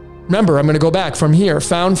 Remember, I'm going to go back from here.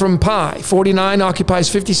 Found from pi. 49 occupies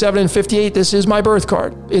 57 and 58. This is my birth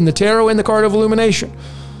card. In the tarot, in the card of illumination.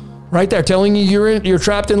 Right there, telling you you're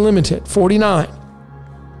trapped and limited. 49.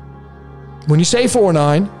 When you say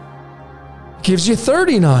 4-9, it gives you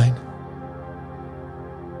 39.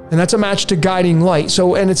 And that's a match to guiding light.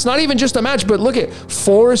 So, and it's not even just a match, but look at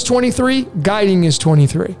 4 is 23, guiding is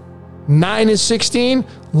 23. 9 is 16,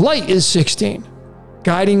 light is 16.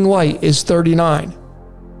 Guiding light is 39.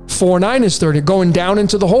 4-9 is 30, going down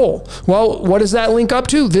into the hole. Well, what does that link up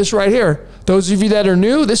to? This right here. Those of you that are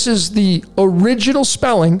new, this is the original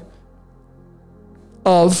spelling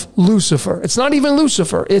of Lucifer. It's not even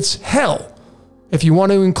Lucifer, it's hell. If you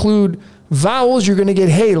want to include vowels, you're going to get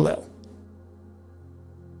Halo.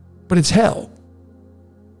 But it's hell.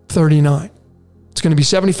 39. It's going to be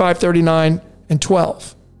 75, 39, and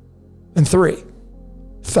 12. And 3.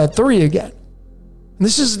 That 3 again. And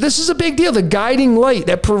this is a big deal. The guiding light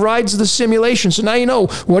that provides the simulation. So now you know,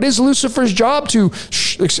 what is Lucifer's job? To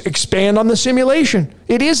expand on the simulation.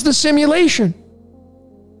 It is the simulation.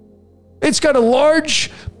 It's got a large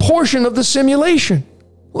portion of the simulation.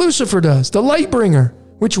 Lucifer does. The light bringer,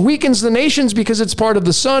 which weakens the nations because it's part of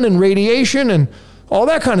the sun and radiation and all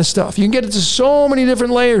that kind of stuff. You can get into so many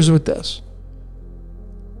different layers with this.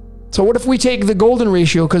 So what if we take the golden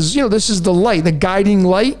ratio? Because, you know, this is the light, the guiding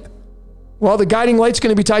light. Well, the guiding light's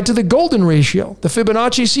going to be tied to the golden ratio, the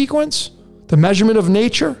Fibonacci sequence, the measurement of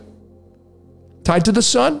nature, tied to the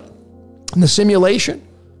sun and the simulation.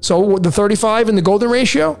 So the 35 in the golden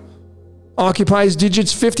ratio occupies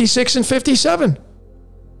digits 56 and 57.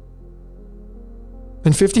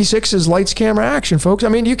 And 56 is lights, camera, action, folks. I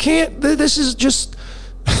mean, you can't, this is just,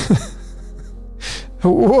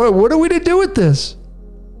 what are we to do with this?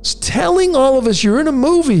 It's telling all of us you're in a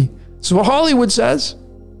movie. So what Hollywood says,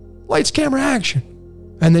 lights, camera,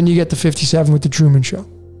 action. And then you get the 57 with the Truman Show.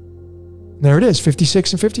 There it is,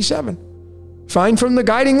 56 and 57. Find from the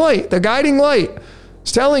guiding light. The guiding light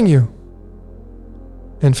is telling you.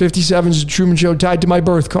 And 57 is the Truman Show tied to my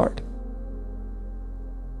birth card.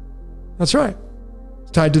 That's right.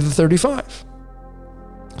 Tied to the 35.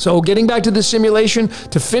 So getting back to the simulation,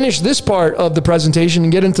 to finish this part of the presentation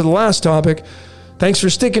and get into the last topic, thanks for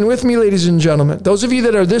sticking with me, ladies and gentlemen. Those of you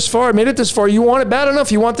that are this far, made it this far, you want it bad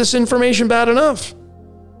enough. You want this information bad enough.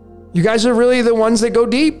 You guys are really the ones that go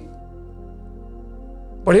deep.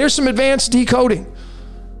 But here's some advanced decoding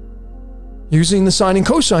using the sine and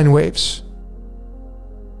cosine waves.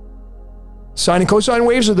 Sine and cosine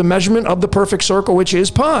waves are the measurement of the perfect circle, which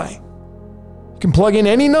is pi. You can plug in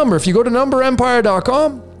any number. If you go to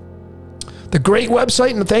numberempire.com, the great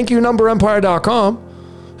website, and thank you, numberempire.com,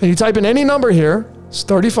 and you type in any number here, it's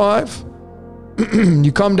 35.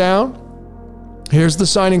 You come down. Here's the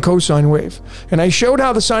sine and cosine wave. And I showed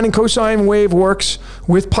how the sine and cosine wave works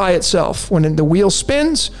with pi itself. When the wheel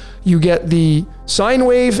spins, you get the sine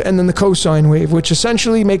wave and then the cosine wave, which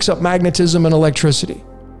essentially makes up magnetism and electricity.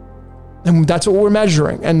 And that's what we're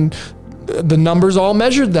measuring. And the numbers all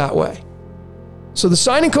measured that way. So the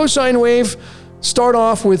sine and cosine wave start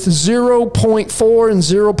off with 0.4 and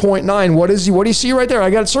 0.9. What do you see right there? I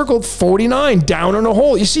got it circled, 49, down in a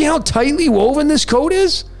hole. You see how tightly woven this code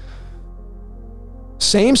is?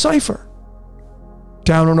 Same cipher.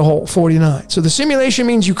 Down in a hole, 49. So the simulation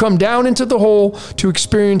means you come down into the hole to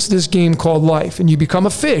experience this game called life. And you become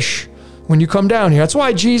a fish when you come down here. That's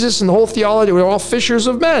why Jesus and the whole theology, we're all fishers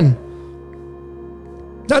of men.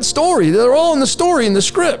 That story, they're all in the story, in the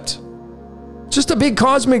script. It's just a big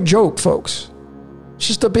cosmic joke, folks. It's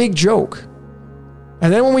just a big joke.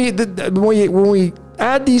 And then when we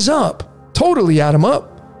add these up, totally add them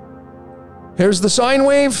up, here's the sine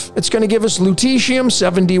wave. It's going to give us lutetium,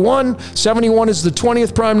 71. 71 is the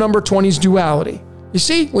 20th prime number, 20 is duality. You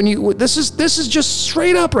see, this is just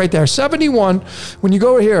straight up right there. 71, when you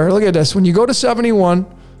go here, look at this. When you go to 71,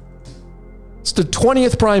 it's the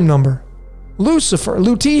 20th prime number. Lucifer,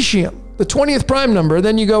 lutetium, the 20th prime number.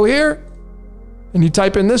 Then you go here, and you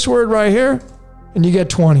type in this word right here, and you get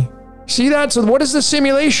 20. See that? So what does the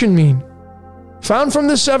simulation mean? Found from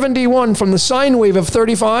the 71, from the sine wave of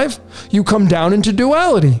 35, you come down into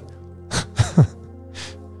duality.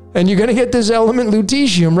 And you're going to get this element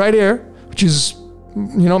lutetium right here, which is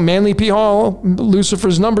Manly P. Hall,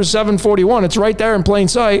 Lucifer's number 741. It's right there in plain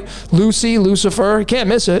sight. Lucy, Lucifer, you can't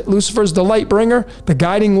miss it. Lucifer's the light bringer, the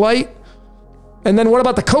guiding light. And then what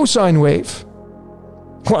about the cosine wave?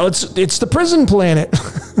 Well, it's the prison planet.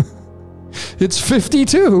 It's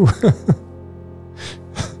 52.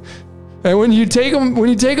 And when you take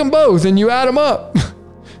them both and you add them up,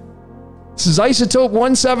 this is isotope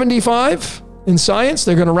 175 in science.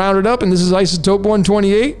 They're going to round it up, and this is isotope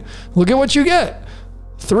 128. Look at what you get.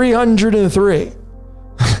 303.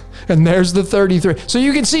 And there's the 33. So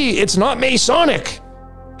you can see it's not Masonic.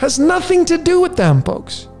 Has nothing to do with them,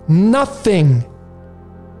 folks. Nothing.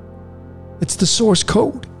 It's the source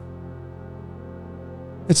code.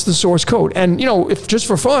 It's the source code. And, if just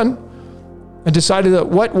for fun, I decided that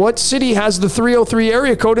what city has the 303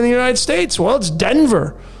 area code in the United States? Well, it's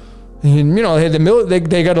Denver. And,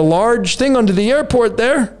 they got a large thing under the airport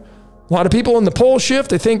there. A lot of people in the pole shift.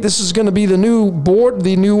 They think this is going to be the new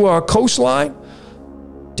coastline.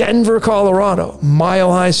 Denver, Colorado,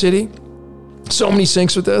 Mile High City. So many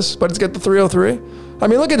syncs with this, but it's got the 303. I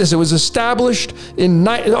mean, look at this. It was established in,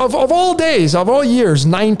 of all days, of all years,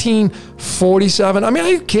 1947. I mean, are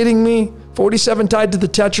you kidding me? 47 tied to the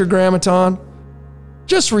Tetragrammaton.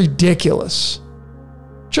 Just ridiculous.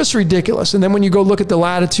 Just ridiculous. And then when you go look at the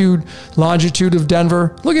latitude, longitude of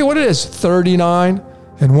Denver, look at what it is, 39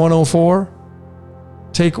 and 104.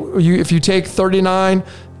 If you take 39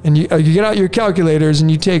 and you get out your calculators and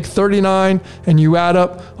you take 39 and you add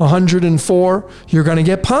up 104, you're going to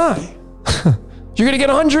get pi. You're going to get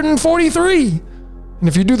 143. And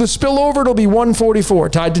if you do the spillover, it'll be 144,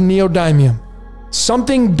 tied to neodymium.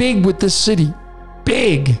 Something big with this city.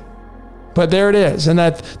 Big. But there it is. And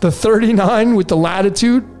that the 39 with the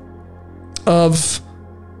latitude of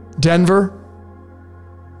Denver.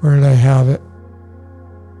 Where did I have it?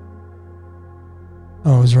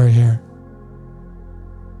 Oh, it was right here.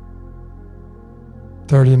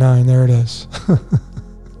 39, there it is.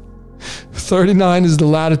 39 is the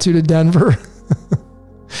latitude of Denver.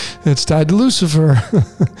 It's tied to Lucifer,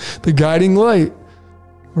 the guiding light.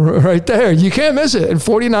 Right there. You can't miss it. And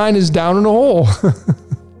 49 is down in a hole.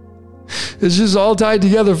 It's just all tied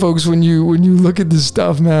together, folks, when you look at this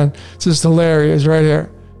stuff, man. It's just hilarious right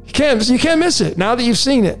here. You can't miss it. Now that you've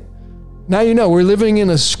seen it. Now you know we're living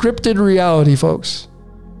in a scripted reality, folks.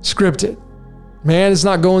 Scripted. Man, it's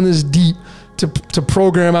not going this deep to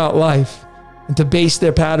program out life and to base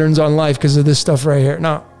their patterns on life because of this stuff right here.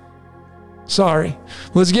 No. Sorry.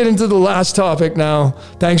 Let's get into the last topic now.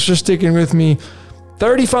 Thanks for sticking with me.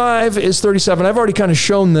 35 is 37. I've already kind of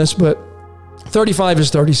shown this, but 35 is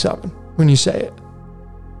 37 when you say it.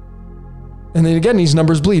 And then again, these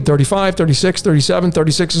numbers bleed. 35, 36, 37.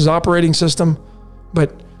 36 is operating system,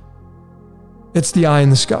 but it's the eye in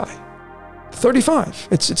the sky. 35.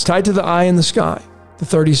 It's tied to the eye in the sky, the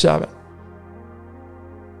 37.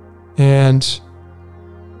 And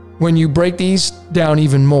when you break these down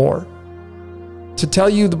even more, to tell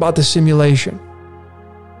you about the simulation,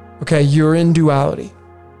 okay, you're in duality,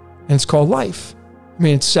 and it's called life. I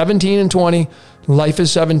mean, it's 17 and 20. Life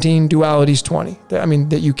is 17, duality is 20. I mean,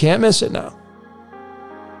 that you can't miss it now.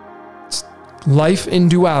 It's life in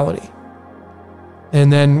duality.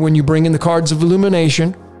 And then when you bring in the cards of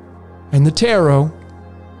illumination and the tarot,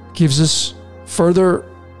 gives us further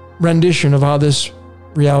rendition of how this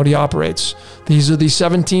reality operates. These are the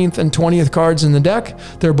 17th and 20th cards in the deck.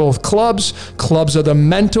 They're both clubs. Clubs are the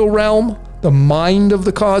mental realm, the mind of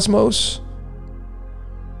the cosmos.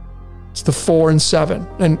 It's the 4 and 7.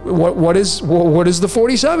 And what is the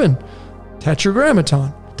 47?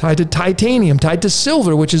 Tetragrammaton, tied to titanium, tied to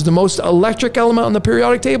silver, which is the most electric element on the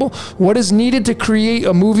periodic table. What is needed to create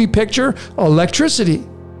a movie picture? Electricity.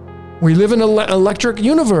 We live in an electric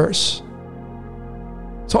universe.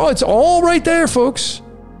 So it's all right there, folks.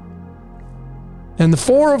 And the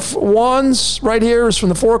 4 of Wands right here is from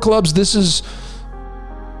the 4 clubs. This is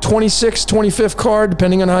 26th, 25th card,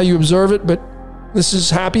 depending on how you observe it. But this is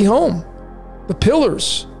happy home. The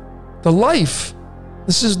pillars, the life.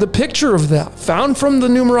 This is the picture of that, found from the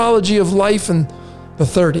numerology of life and the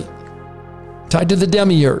 30. Tied to the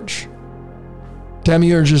demiurge.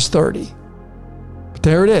 Demiurge is 30. But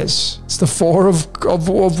there it is. It's the 4 of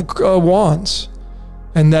Wands.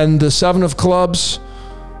 And then the 7 of clubs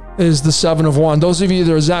is the 7 of Wands. Those of you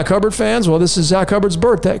that are Zach Hubbard fans, well, this is Zach Hubbard's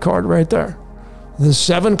birthday card right there. The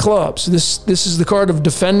 7 clubs. This is the card of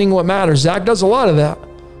defending what matters. Zach does a lot of that.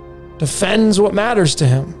 Defends what matters to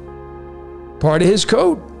him. Part of his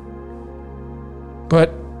code.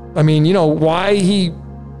 But, I mean, why he,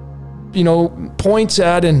 points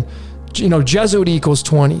at and, Jesuit equals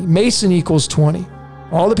 20. Mason equals 20.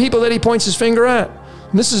 All the people that he points his finger at.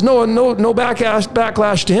 And this is no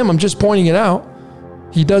backlash to him. I'm just pointing it out.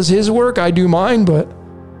 He does his work, I do mine, but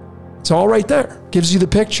it's all right there. Gives you the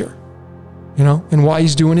picture, you know, and why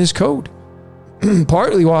he's doing his code.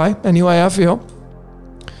 Partly why, anyway, I feel.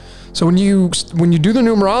 So when you do the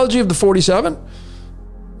numerology of the 47,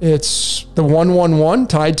 it's the 111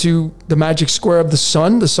 tied to the magic square of the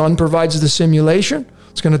sun. The sun provides the simulation.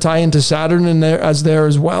 It's going to tie into Saturn in there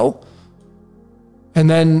as well. And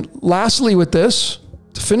then lastly with this,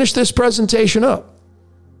 to finish this presentation up,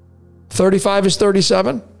 35 is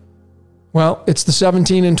 37. Well, it's the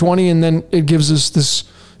 17 and 20, and then it gives us this,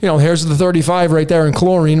 you know, here's the 35 right there in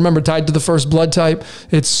chlorine. Remember, tied to the first blood type,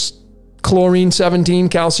 it's chlorine 17,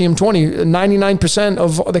 calcium 20. 99%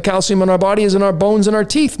 of the calcium in our body is in our bones and our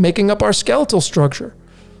teeth, making up our skeletal structure,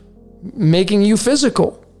 making you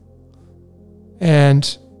physical.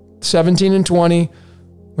 And 17 and 20,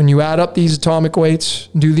 when you add up these atomic weights,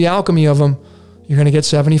 do the alchemy of them, you're going to get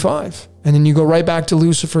 75. And then you go right back to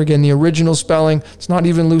Lucifer again, the original spelling. It's not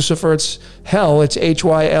even Lucifer, it's hell. It's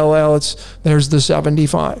Hyll. There's the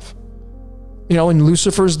 75. You know, and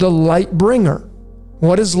Lucifer's the light bringer.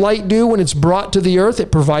 What does light do when it's brought to the earth?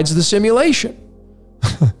 It provides the simulation.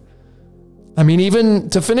 I mean, even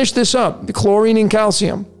to finish this up, the chlorine and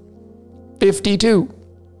calcium, 52.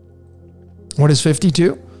 What is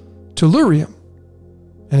 52? Tellurium.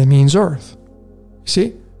 And it means earth. You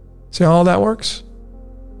see? See how all that works?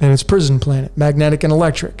 And it's prison planet, magnetic and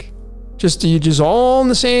electric. Just all in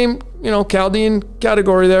the same, you know, Chaldean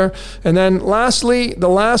category there. And then lastly, the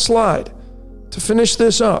last slide to finish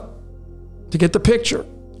this up, to get the picture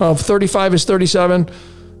of 35 is 37,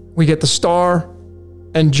 we get the star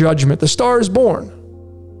and judgment. The star is born.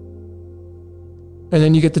 And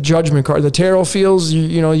then you get the judgment card. The tarot feels,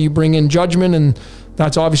 you know, you bring in judgment, and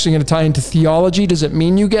that's obviously going to tie into theology. Does it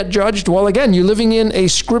mean you get judged? Well, again, you're living in a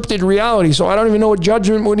scripted reality, so I don't even know what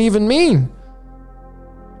judgment would even mean.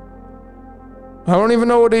 I don't even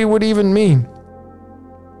know what it would even mean.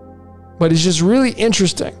 But it's just really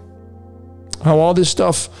interesting how all this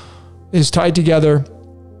stuff is tied together,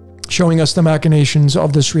 showing us the machinations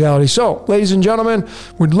of this reality. So, ladies and gentlemen,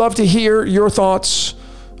 we'd love to hear your thoughts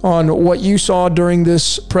on what you saw during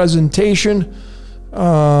this presentation.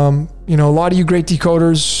 You know, a lot of you great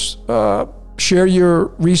decoders, share your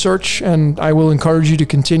research, and I will encourage you to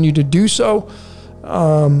continue to do so,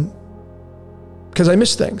 because I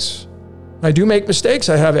miss things. I do make mistakes.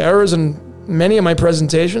 I have errors in many of my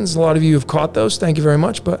presentations. A lot of you have caught those. Thank you very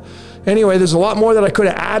much. But anyway, there's a lot more that I could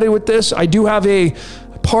have added with this. I do have a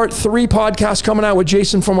part 3 podcast coming out with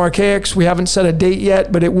Jason from Archaics. We haven't set a date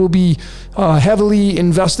yet, but it will be heavily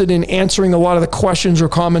invested in answering a lot of the questions or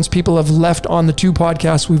comments people have left on the 2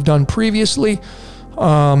 podcasts we've done previously,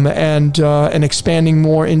 and expanding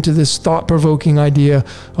more into this thought-provoking idea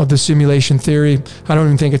of the simulation theory. I don't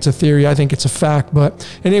even think it's a theory. I think it's a fact. But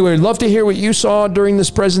anyway, I'd love to hear what you saw during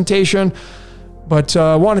this presentation. But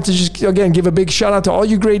wanted to just, again, give a big shout out to all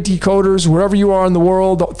you great decoders, wherever you are in the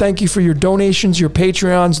world. Thank you for your donations, your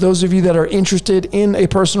Patreons. Those of you that are interested in a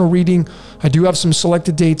personal reading, I do have some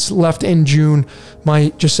selected dates left in June.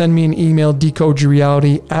 Just send me an email,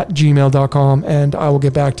 decodeyourreality@gmail.com, and I will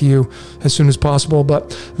get back to you as soon as possible. But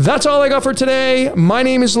that's all I got for today. My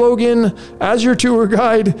name is Logan, as your tour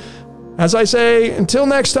guide. As I say, until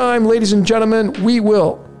next time, ladies and gentlemen, we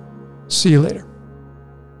will see you later.